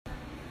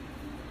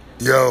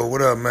Yo,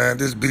 what up, man?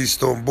 This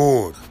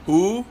BeastonBoard.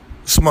 Who?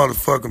 This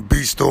motherfucking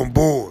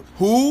BeastonBoard.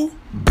 Who?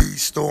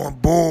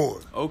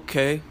 BeastonBoard.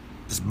 Okay.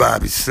 It's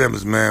Bobby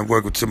Simmons, man.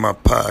 Welcome to my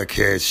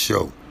podcast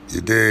show.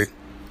 You dig?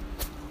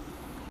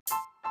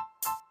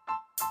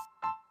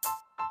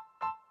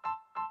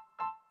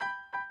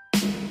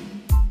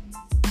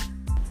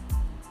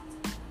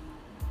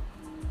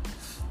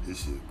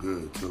 This shit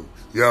good, too.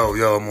 Yo,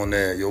 I'm on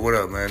that. Yo, what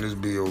up, man? This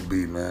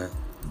B.O.B., man.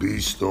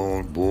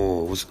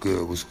 BeastonBoard. What's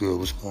good? What's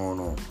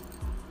going on?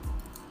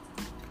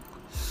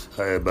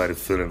 How everybody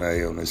feeling out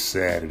here on this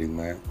Saturday,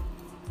 man?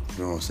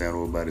 You know what I'm saying?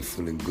 Everybody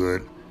feeling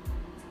good.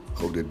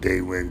 Hope the day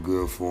went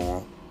good for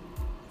them.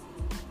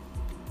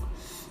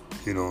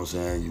 You know what I'm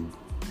saying? You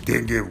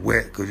didn't get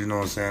wet, because, you know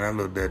what I'm saying? I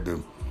looked at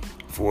the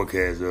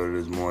forecast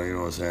earlier this morning, you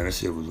know what I'm saying? That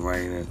shit was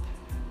raining,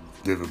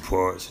 different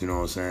parts, you know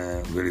what I'm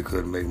saying? Really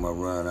couldn't make my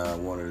run out I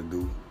wanted to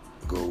do.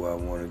 Go where I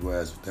wanted to go,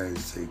 have some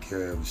things to take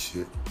care of and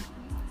shit.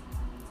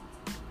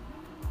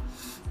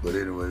 But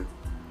anyway,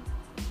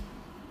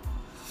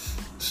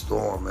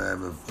 storm, man,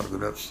 been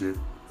fucking up shit.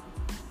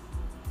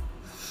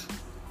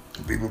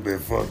 People been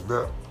fucked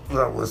up.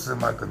 I want to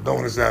send my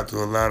condolences out to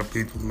a lot of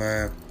people,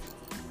 man.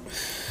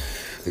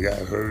 They got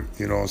hurt,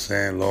 you know what I'm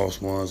saying,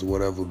 lost ones or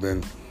whatever,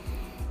 been,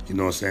 you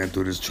know what I'm saying,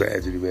 through this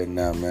tragedy right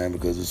now, man,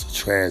 because it's a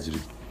tragedy.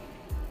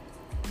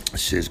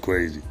 Shit's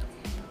crazy.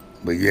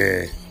 But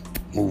yeah,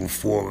 moving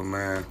forward,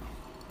 man,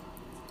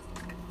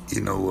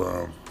 you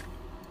know,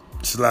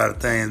 it's a lot of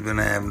things been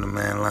happening,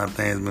 man. A lot of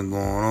things been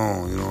going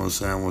on, you know what I'm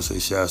saying. I want to say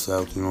shouts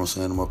out, you know what I'm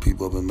saying, to my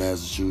people up in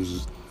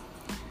Massachusetts,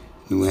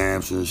 New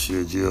Hampshire and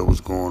shit. Jill, what's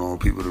going on?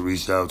 People that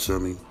reached out to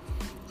me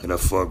that I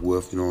fuck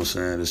with, you know what I'm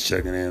saying, just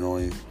checking in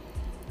on you.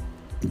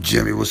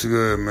 Jimmy, what's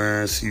good,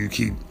 man? See you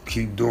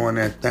keep doing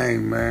that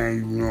thing, man.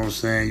 You know what I'm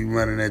saying? You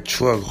running that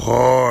truck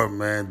hard,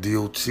 man.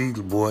 DOT,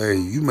 boy, hey,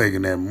 you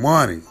making that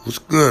money. What's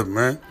good,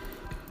 man?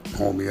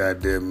 Homie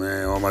out there,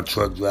 man. All my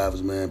truck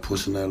drivers, man,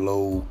 pushing that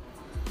load.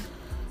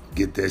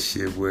 Get that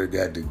shit where it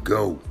got to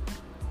go.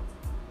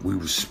 We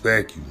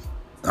respect you.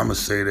 I'm going to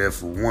say that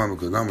for one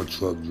because I'm a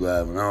truck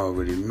driver and I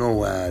already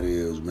know how it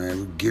is,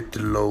 man. We get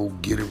the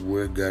load, get it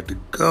where it got to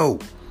go.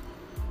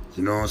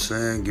 You know what I'm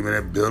saying? Give me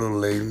that bill of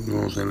lading. You know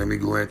what I'm saying? Let me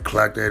go ahead and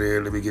clock that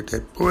air. Let me get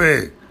that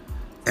bread.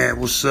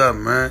 And what's up,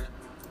 man?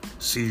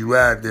 See you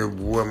out there,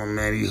 boy. My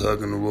man, he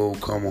hugging the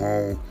road, come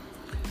home.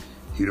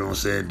 You know what I'm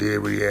saying?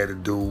 Did what he had to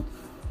do.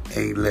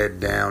 Ain't let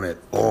down at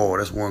all.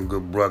 That's one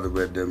good brother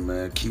right there,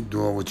 man. Keep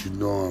doing what you're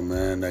doing,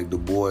 man. Like the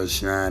boy is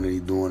shining, he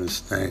doing his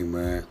thing,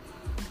 man.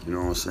 You know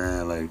what I'm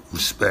saying? Like,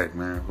 respect,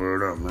 man.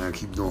 Word up, man.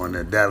 Keep doing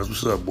that. Dallas,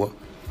 what's up, boy?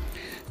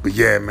 But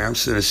yeah, man, I'm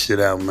sending shit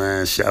out,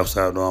 man. Shouts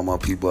out to all my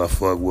people I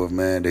fuck with,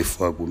 man. They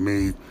fuck with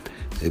me.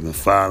 They been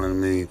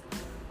following me.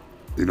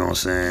 You know what I'm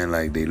saying?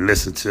 Like, they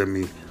listen to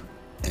me.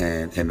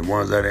 And the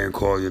ones that didn't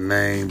call your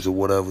names or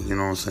whatever, you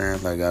know what I'm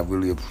saying? Like, I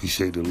really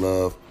appreciate the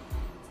love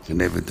and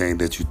everything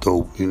that you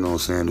throw, you know what I'm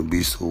saying, to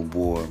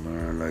BeastonBoard,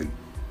 man. Like,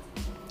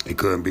 it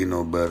couldn't be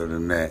no better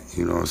than that.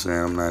 You know what I'm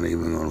saying? I'm not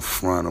even on the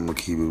front. I'm going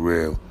to keep it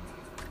real.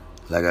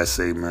 Like I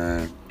say,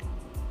 man,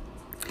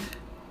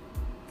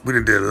 we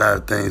done did a lot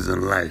of things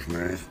in life,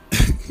 man.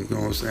 You know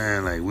what I'm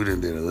saying? Like, we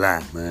done did a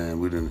lot, man.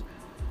 We done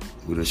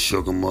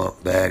shook them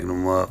up, bagged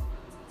them up.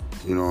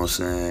 You know what I'm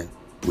saying?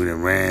 We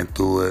done ran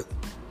through it.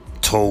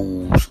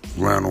 Tolls,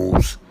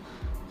 rentals.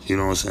 You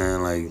know what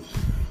I'm saying? Like,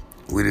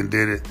 we done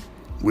did it.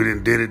 We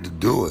done did it to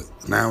do it.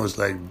 Now it's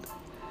like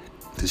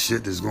the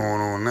shit that's going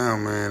on now,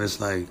 man. It's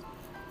like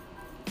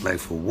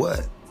for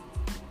what?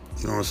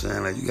 You know what I'm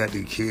saying? Like, you got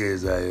these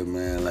kids out here,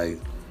 man. Like,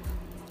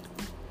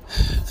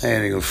 I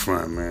ain't even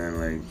front, man.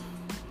 Like,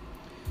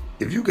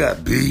 if you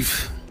got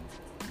beef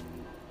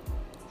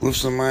with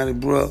somebody,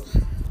 bro,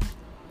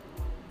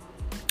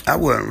 I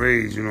wasn't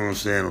raised, you know what I'm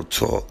saying, or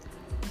taught,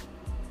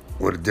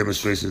 or the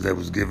demonstrations that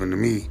was given to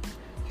me,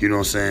 you know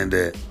what I'm saying,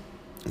 that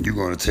you're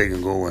going to take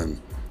and go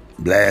and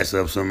blast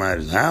up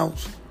somebody's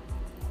house.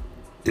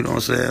 You know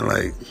what I'm saying?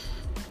 Like,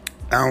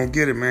 I don't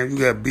get it, man. If you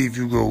got beef,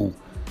 you go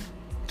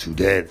to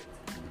that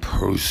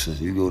person.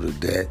 You go to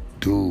that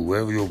dude,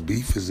 wherever your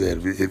beef is at.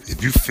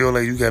 If you feel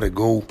like you got to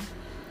go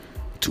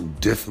to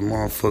different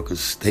motherfucking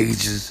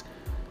stages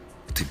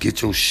to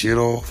get your shit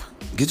off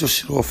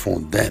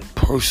on that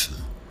person.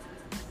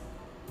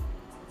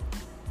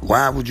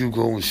 Why would you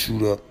go and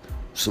shoot up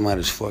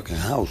somebody's fucking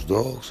house,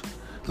 dogs?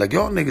 Like,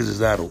 y'all niggas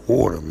is out of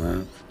order,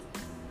 man.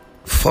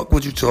 Fuck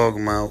what you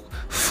talking about.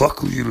 Fuck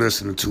who you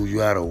listening to.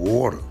 You out of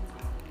order.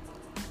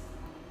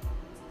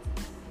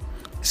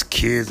 It's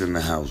kids in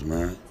the house,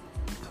 man.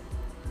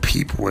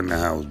 People in the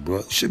house, bro.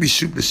 You should be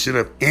shooting the shit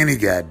up any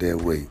goddamn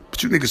way.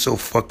 But you niggas so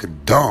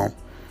fucking dumb.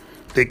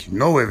 Think you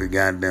know every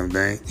goddamn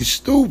thing. You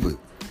stupid.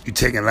 You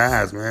taking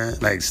lives, man.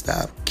 Like,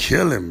 stop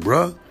killing,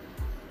 bro.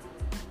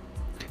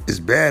 It's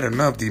bad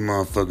enough these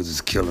motherfuckers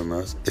is killing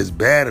us. It's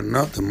bad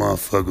enough the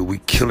motherfucker we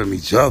killing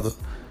each other.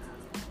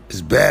 It's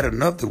bad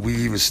enough that we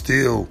even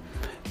still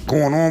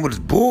going on with this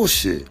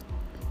bullshit.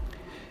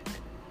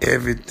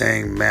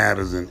 Everything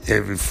matters in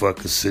every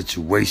fucking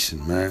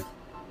situation, man.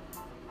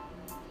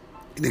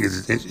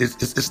 Niggas,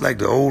 it's like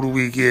the older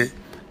we get,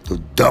 the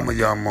dumber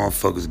y'all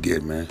motherfuckers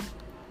get, man.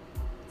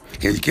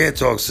 And you can't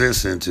talk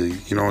sense into you,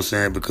 you know what I'm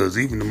saying? Because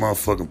even the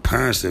motherfucking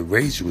parents that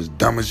raised you was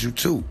dumb as you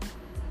too.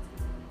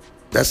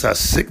 That's how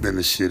sickening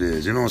this shit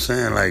is, you know what I'm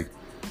saying? Like,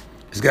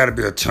 it's gotta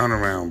be a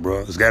turnaround,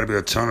 bro. It's gotta be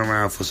a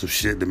turnaround for some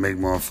shit to make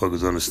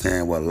motherfuckers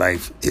understand what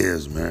life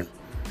is, man.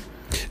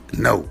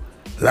 No,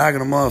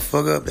 locking a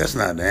motherfucker up, that's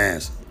not the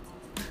answer.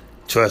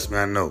 Trust me,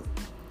 I know.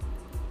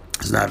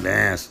 It's not the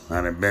answer.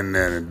 I done been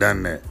there and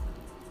done that.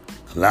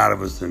 A lot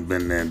of us done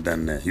been there and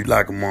done that. You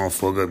lock a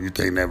motherfucker up, you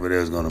think that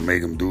is gonna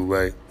make him do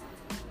right?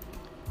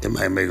 It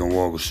might make him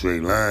walk a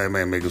straight line. It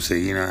might make him say,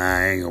 you know,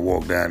 I ain't gonna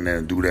walk down there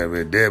and do that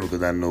right there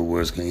because I know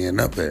where it's gonna end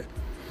up at.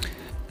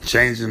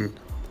 Changing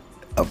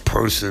a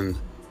person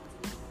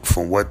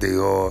from what they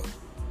are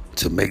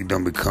to make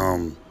them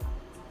become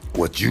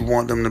what you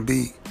want them to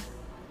be,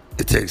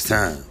 it takes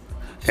time.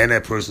 And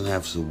that person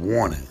has to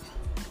want it.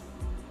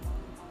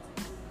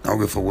 I don't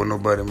give a fuck what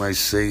nobody might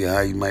say or how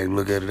you might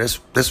look at it.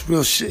 That's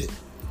real shit.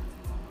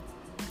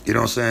 You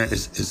know what I'm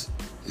saying?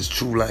 It's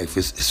true life.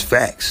 It's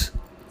facts.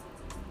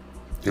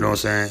 You know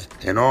what I'm saying?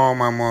 And all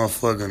my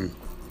motherfucking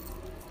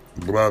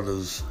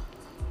brothers,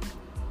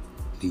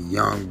 the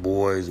young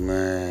boys,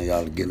 man,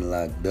 y'all getting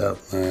locked up,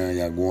 man.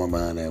 Y'all going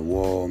behind that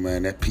wall,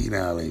 man. That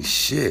penal ain't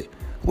shit.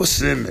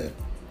 What's in there?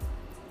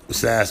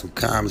 Besides some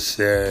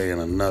commissary and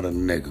another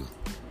nigga.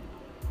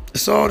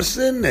 That's all that's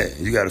in there.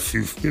 You got a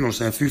few, you know what I'm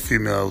saying, a few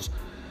females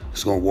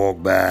that's gonna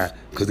walk by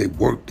because they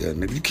work there,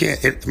 nigga. You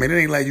can't, it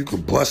ain't like you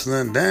could bust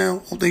nothing down.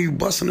 The only thing you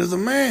busting is a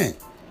man.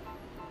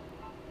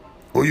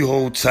 Or you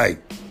hold tight.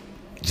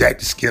 Jack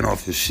the skin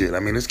off your shit.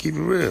 Let's keep it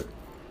real.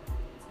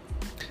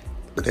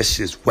 But that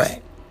shit's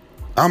whack.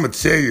 I'ma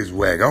tell you it's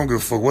whack. I don't give a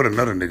fuck what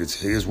another nigga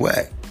tell you. It's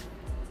whack.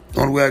 The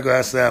only way I go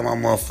outside my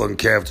motherfucking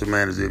character,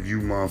 man, is if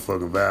you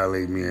motherfucking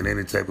violate me in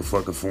any type of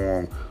fucking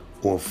form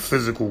or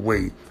physical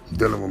way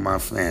dealing with my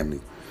family.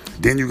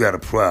 Then you got a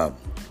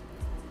problem.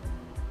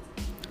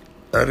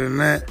 Other than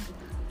that,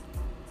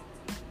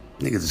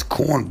 niggas is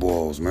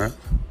cornballs, man.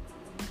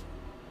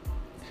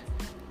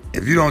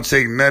 If you don't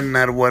take nothing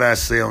out of what I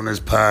say on this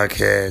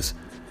podcast,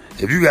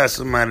 if you got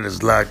somebody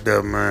that's locked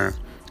up, man,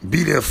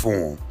 be there for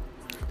them.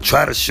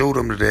 Try to show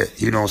them that,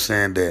 you know what I'm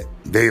saying, that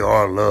they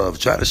are loved.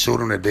 Try to show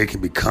them that they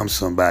can become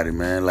somebody,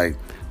 man. Like,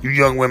 you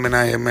young women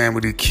out here, man,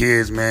 with these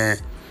kids, man,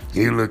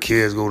 you little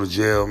kids go to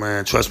jail,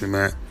 man. Trust me,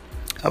 man.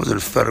 I was in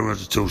a federal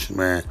institution,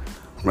 man,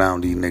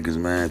 around these niggas,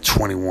 man,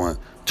 21,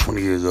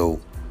 20 years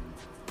old.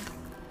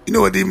 You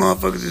know what these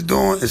motherfuckers is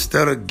doing?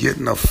 Instead of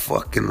getting a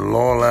fucking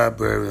law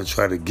library and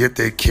try to get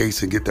their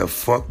case and get the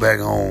fuck back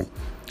home,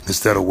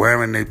 instead of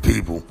wearing their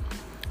people,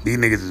 these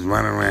niggas is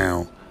running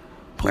around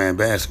playing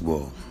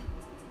basketball.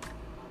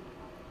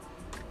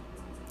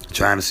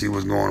 Trying to see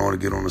what's going on to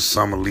get on the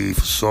summer league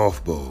for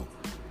softball.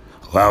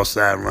 Or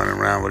outside running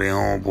around with their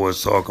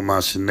homeboys talking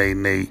about Sinead,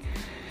 Nate,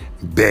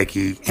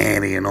 Becky,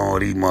 Annie, and all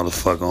these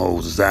motherfucking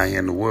hoes that's out here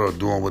in the world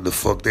doing what the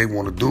fuck they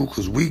want to do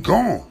because we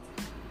gone.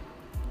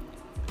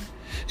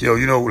 Yo,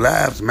 you know,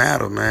 lives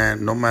matter,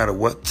 man, no matter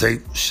what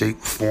type, shape,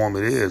 form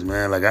it is,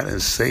 man. Like, I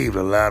done saved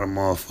a lot of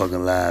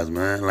motherfucking lives,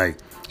 man. Like,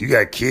 you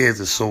got kids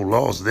that's so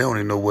lost, they don't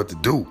even know what to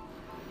do.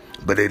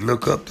 But they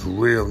look up to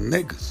real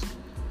niggas.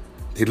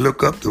 They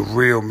look up to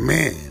real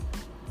men.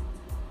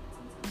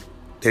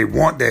 They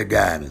want that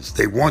guidance.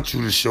 They want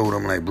you to show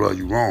them, like, bro,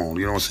 you wrong.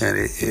 You know what I'm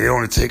saying? It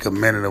only take a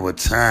minute of a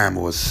time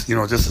or, you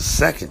know, just a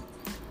second.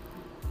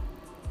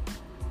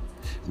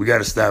 We got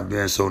to stop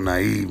being so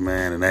naive,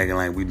 man, and acting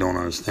like we don't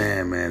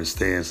understand, man, and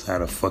stay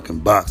inside a fucking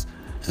box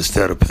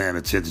instead of paying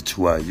attention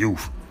to our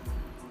youth.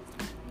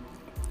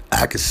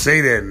 I can say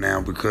that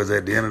now because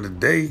at the end of the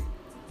day,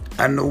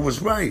 I know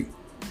what's right.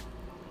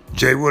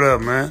 Jay, what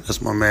up, man?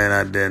 That's my man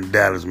out there in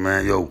Dallas,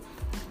 man. Yo,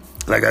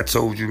 like I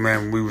told you,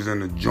 man, when we was in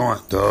the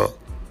joint, dog,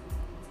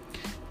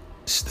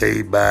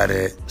 stay by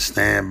that,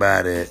 stand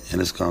by that,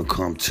 and it's going to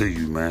come to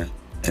you, man.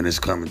 And it's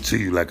coming to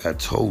you like I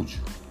told you.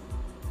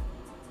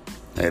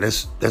 Hey,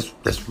 that's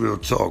real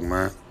talk,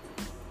 man.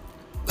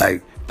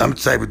 Like, I'm the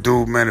type of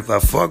dude, man, if I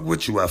fuck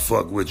with you, I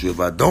fuck with you. If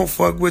I don't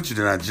fuck with you,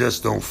 then I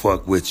just don't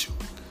fuck with you.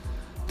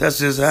 That's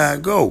just how I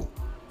go.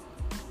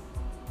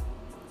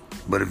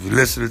 But if you're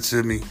listening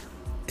to me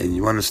and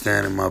you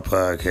understanding my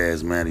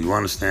podcast, man, you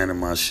understanding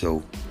my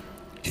show,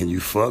 and you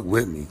fuck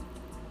with me,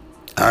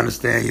 I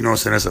understand, you know what I'm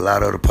saying, there's a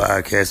lot of other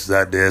podcasters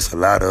out there, there's a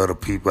lot of other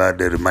people out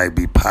there that might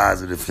be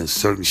positive in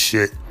certain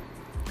shit.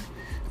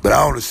 But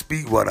I only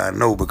speak what I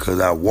know because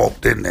I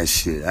walked in that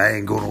shit. I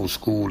ain't go to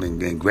school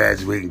and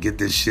graduate and get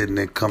this shit and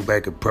then come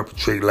back and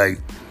perpetrate like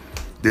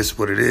this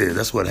what it is.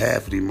 That's what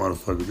half of these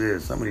motherfuckers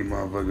is. Some of these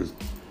motherfuckers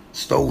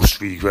stole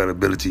street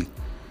credibility.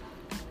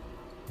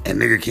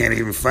 And nigga can't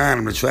even find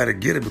them to try to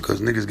get it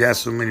because niggas got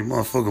so many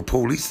motherfucking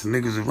police and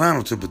niggas around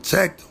them to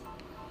protect them.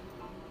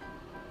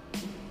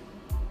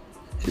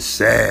 It's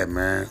sad,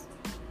 man.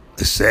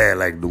 It's sad.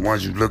 Like the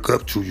ones you look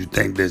up to, you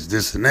think there's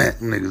this and that.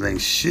 Them niggas ain't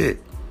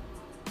shit.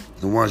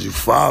 The ones you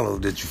follow,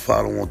 that you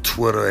follow on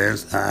Twitter,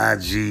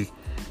 IG,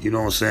 you know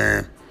what I'm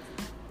saying?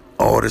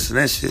 all this and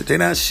that shit. They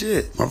not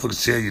shit.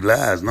 Motherfuckers tell you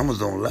lies. Numbers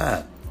don't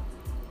lie.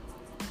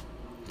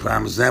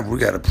 Prime example, we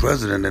got a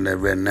president in there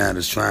right now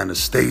that's trying to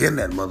stay in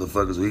that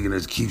motherfucker so he can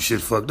just keep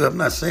shit fucked up. I'm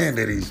not saying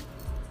that he's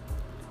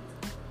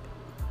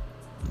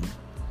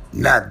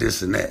not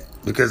this and that,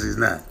 because he's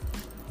not.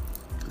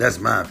 That's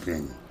my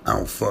opinion. I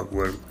don't fuck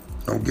with him.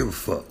 Don't give a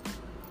fuck.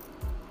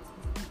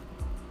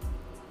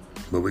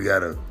 But we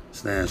gotta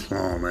stand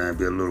strong, man.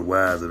 Be a little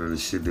wiser than the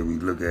shit that we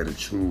look at and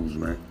choose,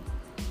 man.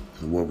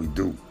 And what we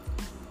do.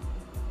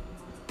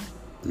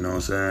 You know what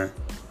I'm saying?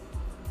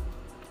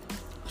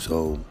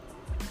 So,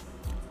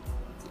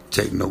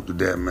 take note to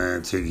that,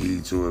 man. Take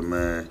heed to it,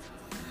 man.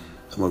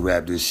 I'm gonna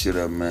wrap this shit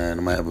up, man.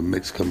 I'm gonna have a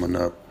mix coming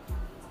up.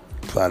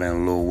 Probably in a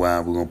little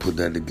while, we're gonna put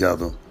that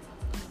together.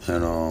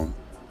 And I'm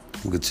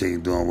gonna continue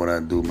doing what I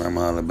do, man. I'm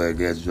hollering back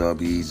at y'all.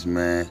 Be easy,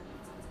 man.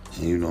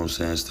 And you know what I'm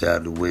saying? Stay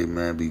out the way,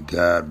 man. Be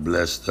God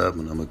blessed up.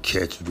 And I'm gonna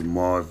catch you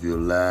tomorrow if you're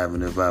alive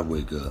and if I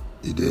wake up.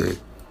 You dig?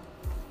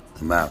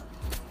 I'm out.